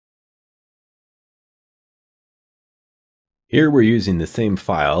Here we're using the same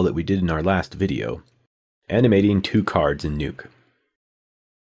file that we did in our last video, animating two cards in nuke.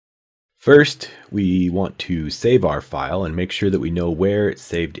 First, we want to save our file and make sure that we know where it's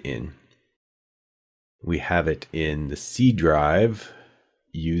saved in. We have it in the C drive,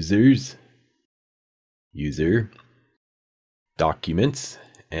 users, user, documents,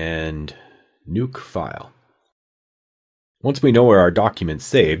 and nuke file. Once we know where our document's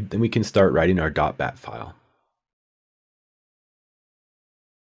saved, then we can start writing our dot.bat file.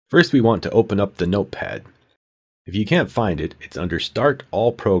 First, we want to open up the notepad. If you can't find it, it's under Start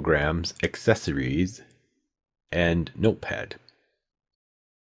All Programs, Accessories, and Notepad.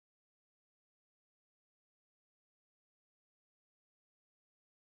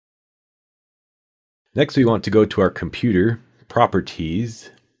 Next, we want to go to our computer, Properties,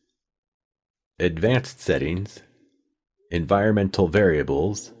 Advanced Settings, Environmental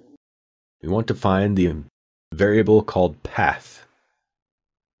Variables. We want to find the variable called path.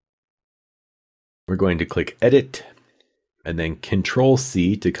 We're going to click Edit and then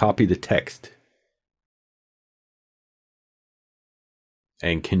Control-C to copy the text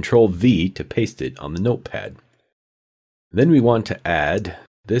and Control-V to paste it on the notepad. Then we want to add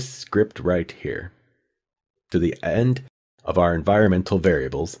this script right here to the end of our environmental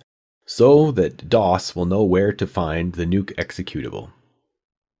variables so that DOS will know where to find the nuke executable.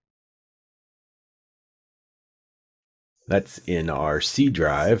 That's in our C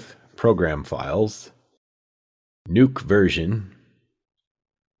drive, program files, nuke version,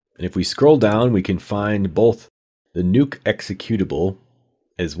 and if we scroll down we can find both the nuke executable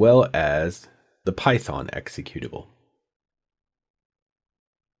as well as the Python executable.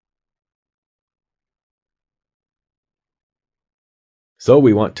 So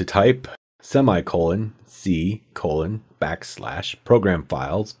we want to type semicolon C colon backslash program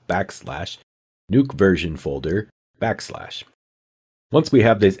files backslash nuke version folder backslash. Once we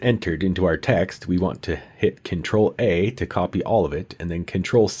have this entered into our text, we want to hit Control-A to copy all of it, and then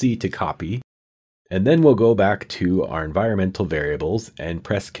Control-C to copy. And then we'll go back to our environmental variables and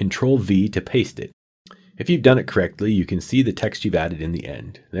press Control-V to paste it. If you've done it correctly, you can see the text you've added in the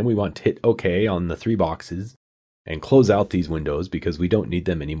end. Then we want to hit OK on the three boxes and close out these windows because we don't need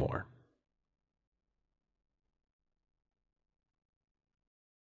them anymore.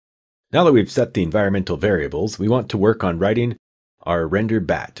 Now that we've set the environmental variables, we want to work on writing our render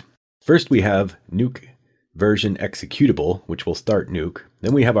bat. First we have nuke version executable, which will start nuke.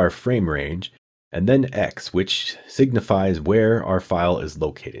 Then we have our frame range, and then X, which signifies where our file is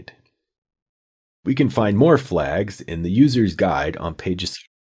located. We can find more flags in the user's guide on page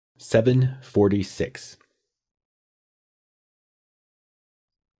 746.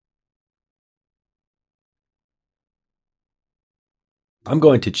 I'm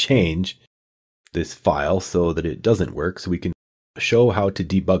going to change this file so that it doesn't work so we can show how to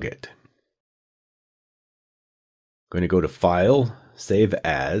debug it. I'm going to go to File, Save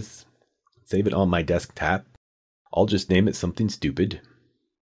As, save it on my desktop. I'll just name it something stupid.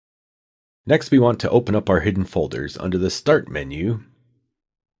 Next we want to open up our hidden folders under the Start menu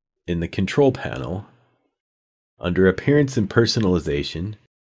in the Control panel, under Appearance and Personalization,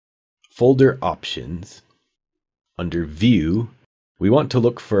 Folder Options, under View, we want to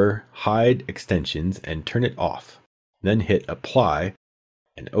look for Hide Extensions and turn it off. Then hit Apply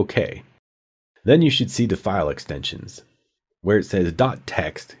and OK. Then you should see the file extensions. Where it says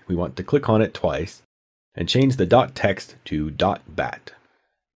 .text, we want to click on it twice and change the .text to .bat.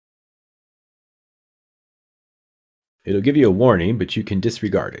 It'll give you a warning, but you can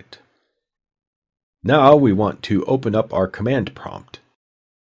disregard it. Now we want to open up our command prompt.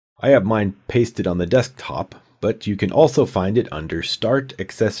 I have mine pasted on the desktop, but you can also find it under Start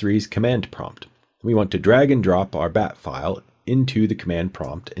Accessories Command Prompt. We want to drag and drop our bat file into the command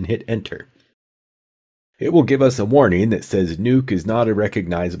prompt and hit enter. It will give us a warning that says nuke is not a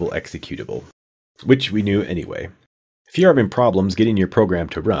recognizable executable, which we knew anyway. If you're having problems getting your program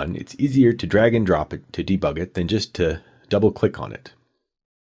to run, it's easier to drag and drop it to debug it than just to double click on it.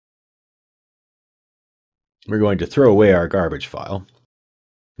 We're going to throw away our garbage file.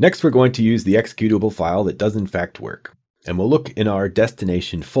 Next, we're going to use the executable file that does in fact work. And we'll look in our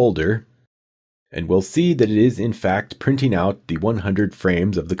destination folder, and we'll see that it is in fact printing out the 100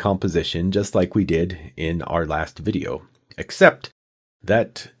 frames of the composition just like we did in our last video, except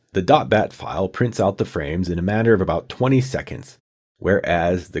that the .bat file prints out the frames in a matter of about 20 seconds,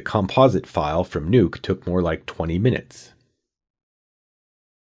 whereas the composite file from nuke took more like 20 minutes.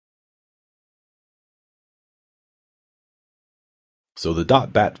 So the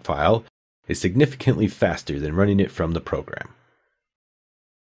 .bat file is significantly faster than running it from the program.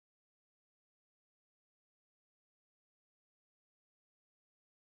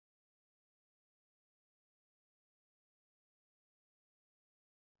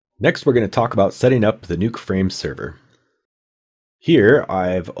 Next, we're going to talk about setting up the nuke frame server. Here,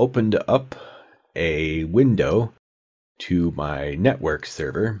 I've opened up a window to my network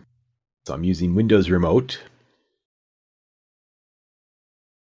server. So I'm using Windows Remote.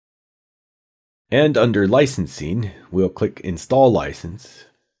 And under licensing, we'll click Install License,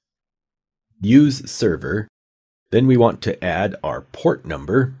 Use Server. Then we want to add our port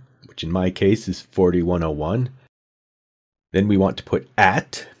number, which in my case is 4101. Then we want to put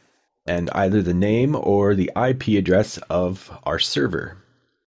 @ and either the name or the IP address of our server,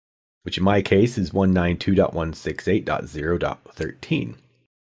 which in my case is 192.168.0.13.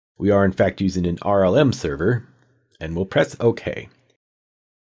 We are in fact using an RLM server, and we'll press OK.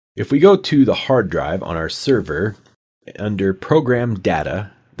 If we go to the hard drive on our server, under Program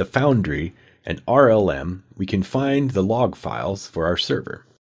Data, the Foundry, and RLM, we can find the log files for our server.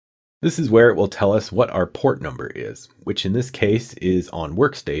 This is where it will tell us what our port number is, which in this case is on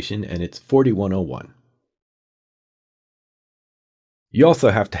Workstation, and it's 4101. You also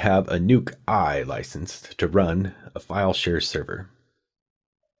have to have a nukeI licensed to run a file share server.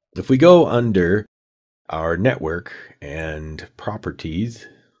 If we go under our network and properties,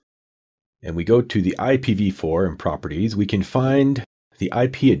 and we go to the IPv4 and properties, we can find the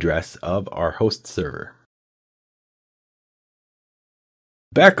IP address of our host server.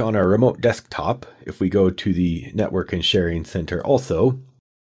 Back on our remote desktop, if we go to the Network and Sharing Center also,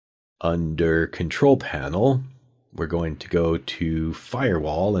 under Control Panel, we're going to go to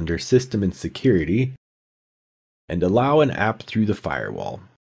Firewall under System and Security, and allow an app through the firewall.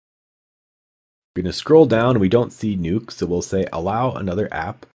 We're going to scroll down and we don't see nuke, so we'll say allow another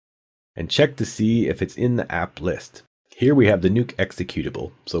app and check to see if it's in the app list. Here we have the nuke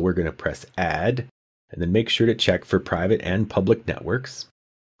executable, so we're going to press add and then make sure to check for private and public networks.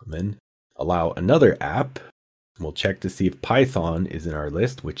 And then allow another app. We'll check to see if Python is in our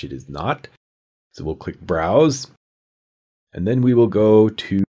list, which it is not. So we'll click browse, and then we will go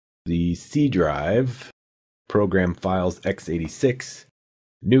to the C drive, program files x86,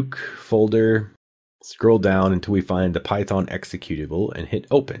 nuke folder, scroll down until we find the Python executable and hit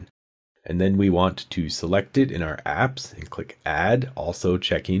open. And then we want to select it in our apps and click add, also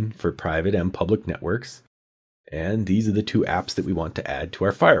checking for private and public networks. And these are the two apps that we want to add to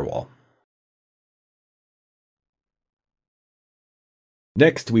our firewall.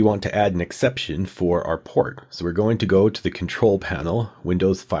 Next, we want to add an exception for our port. So we're going to go to the Control Panel,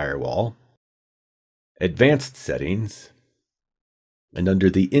 Windows Firewall, Advanced Settings, and under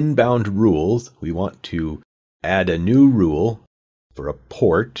the Inbound Rules, we want to add a new rule for a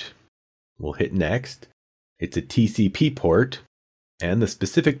port. We'll hit Next. It's a TCP port, and the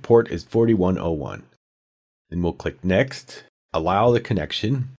specific port is 4101. Then we'll click Next, allow the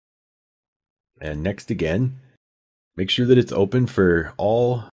connection, and Next again. Make sure that it's open for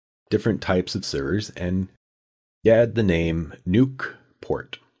all different types of servers, and add the name nuke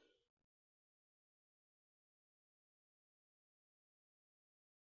port.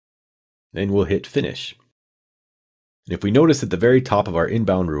 Then we'll hit Finish. And if we notice at the very top of our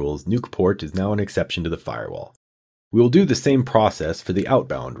inbound rules, nuke port is now an exception to the firewall. We will do the same process for the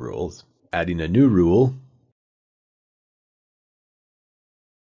outbound rules, adding a new rule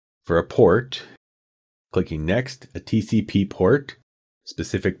for a port, clicking Next, a TCP port,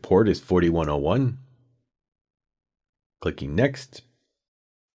 specific port is 4101, clicking Next,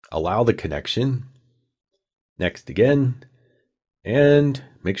 allow the connection, Next again, and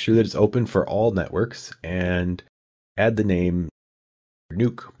make sure that it's open for all networks, and add the name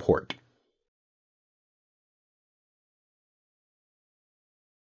nuke port.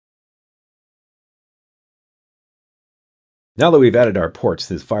 Now that we've added our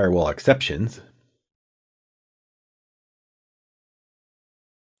ports as firewall exceptions,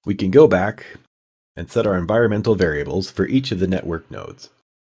 we can go back and set our environmental variables for each of the network nodes.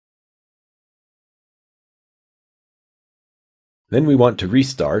 Then we want to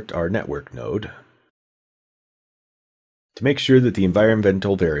restart our network node to make sure that the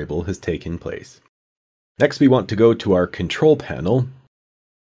environmental variable has taken place. Next, we want to go to our Control Panel,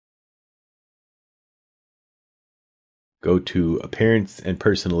 go to Appearance and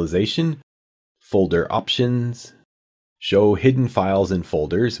Personalization, Folder Options, Show Hidden Files and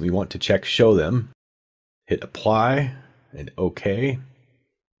Folders. We want to check Show Them, hit Apply, and OK.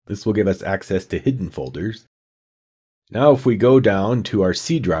 This will give us access to hidden folders. Now if we go down to our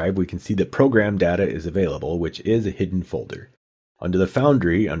C drive, we can see that program data is available, which is a hidden folder. Under the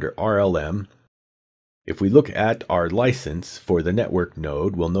Foundry, under RLM, if we look at our license for the network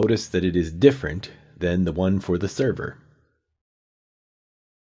node, we'll notice that it is different than the one for the server.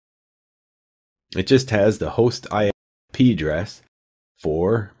 It just has the host IP address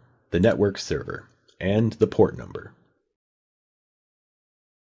for the network server, and the port number.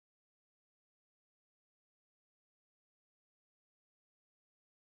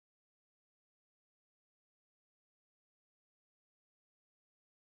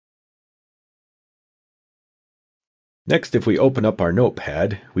 Next, if we open up our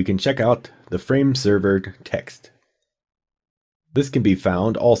notepad, we can check out the frame server text. This can be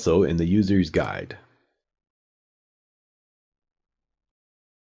found also in the user's guide.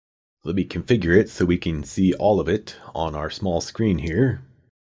 Let me configure it so we can see all of it on our small screen here.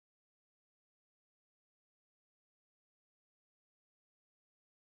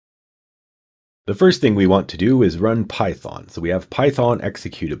 The first thing we want to do is run Python. So we have Python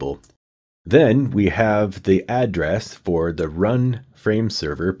executable. Then we have the address for the run frame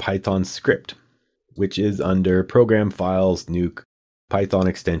server Python script, which is under program files, nuke, Python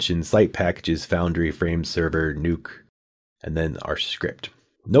extension, site packages, foundry, frame server, nuke, and then our script.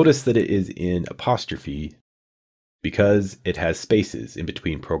 Notice that it is in apostrophe because it has spaces in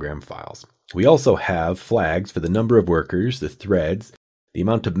between program files. We also have flags for the number of workers, the threads, the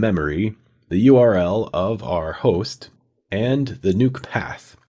amount of memory, the URL of our host, and the nuke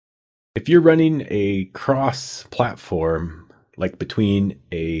path. If you're running a cross-platform, like between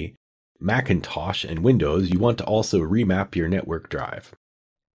a Macintosh and Windows, you want to also remap your network drive.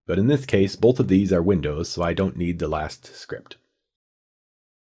 But in this case, both of these are Windows, so I don't need the last script.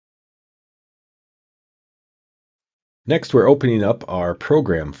 Next, we're opening up our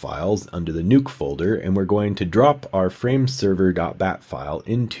program files under the nuke folder, and we're going to drop our frameserver.bat file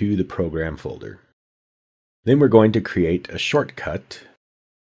into the program folder. Then we're going to create a shortcut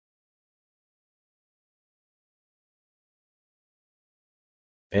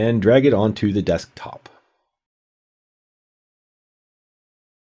and drag it onto the desktop.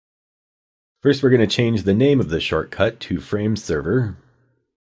 First, we're going to change the name of the shortcut to frameserver.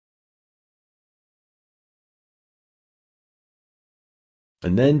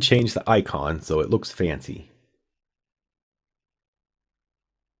 And then change the icon so it looks fancy.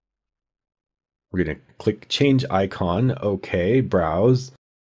 We're going to click Change Icon, OK, Browse,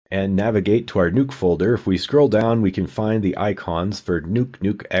 and navigate to our nuke folder. If we scroll down, we can find the icons for nuke,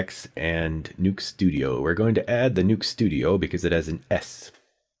 nukeX, and nuke studio. We're going to add the nuke studio because it has an S.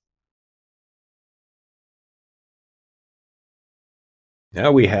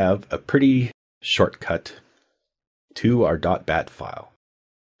 Now we have a pretty shortcut to our .bat file.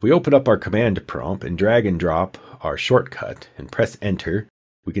 If we open up our command prompt and drag and drop our shortcut and press enter,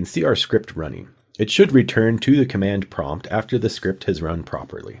 we can see our script running. It should return to the command prompt after the script has run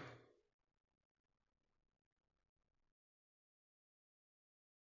properly.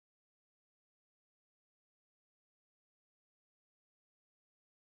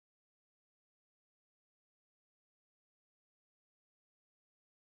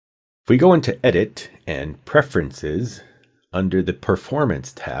 If we go into Edit and Preferences, under the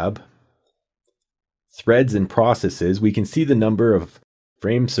Performance tab, Threads and Processes, we can see the number of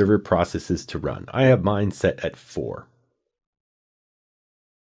frame server processes to run. I have mine set at 4.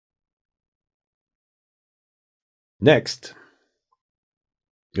 Next,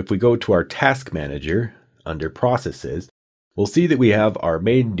 if we go to our Task Manager under Processes, we'll see that we have our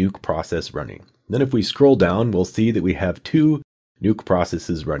main nuke process running. Then if we scroll down, we'll see that we have 2 nuke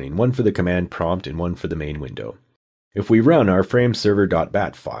processes running, one for the command prompt and one for the main window. If we run our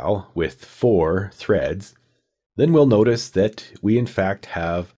frameserver.bat file with 4 threads, then we'll notice that we in fact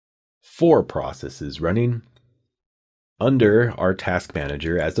have 4 processes running under our task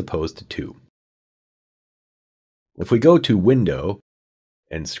manager as opposed to 2. If we go to Window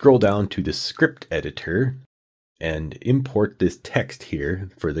and scroll down to the script editor and import this text here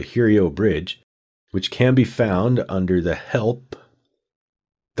for the Hurio bridge, which can be found under the Help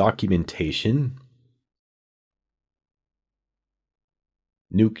Documentation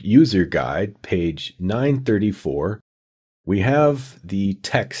Nuke User Guide, page 934, we have the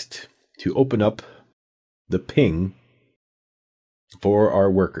text to open up the ping for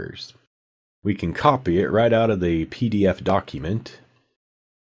our workers. We can copy it right out of the PDF document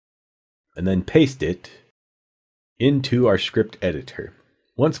and then paste it into our script editor.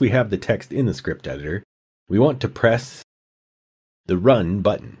 Once we have the text in the script editor, we want to press the Run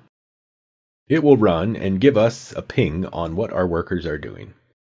button. It will run and give us a ping on what our workers are doing.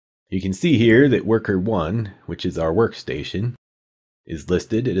 You can see here that worker 1, which is our workstation, is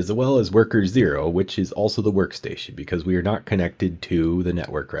listed, as well as worker 0, which is also the workstation, because we are not connected to the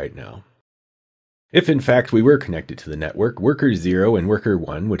network right now. If in fact we were connected to the network, worker 0 and worker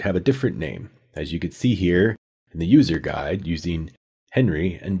 1 would have a different name, as you can see here in the user guide using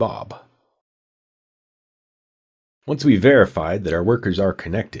Henry and Bob. Once we verified that our workers are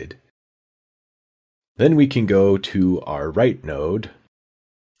connected, Then we can go to our write node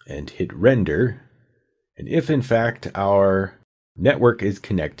and hit render. And if in fact our network is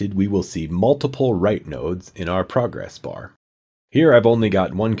connected, we will see multiple write nodes in our progress bar. Here I've only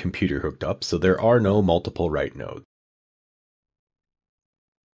got one computer hooked up, so there are no multiple write nodes.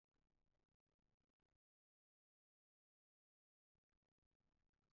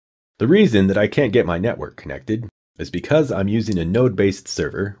 The reason that I can't get my network connected is because I'm using a node-based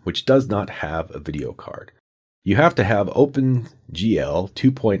server which does not have a video card. You have to have openGL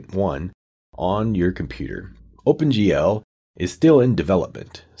 2.1 on your computer. openGL is still in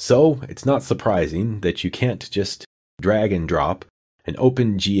development, so it's not surprising that you can't just drag and drop an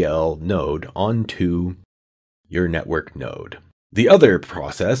openGL node onto your network node. The other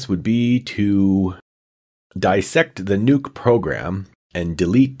process would be to dissect the nuke program and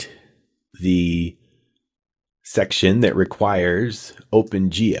delete the section that requires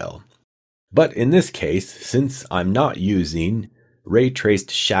openGL. But in this case, since I'm not using ray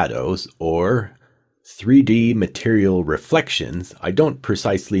traced shadows or 3D material reflections, I don't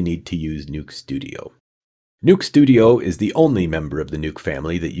precisely need to use Nuke Studio. Nuke Studio is the only member of the Nuke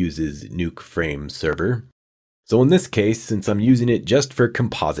family that uses Nuke Frame Server. So in this case, since I'm using it just for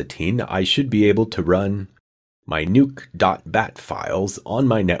compositing, I should be able to run my nuke.bat files on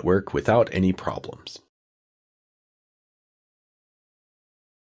my network without any problems.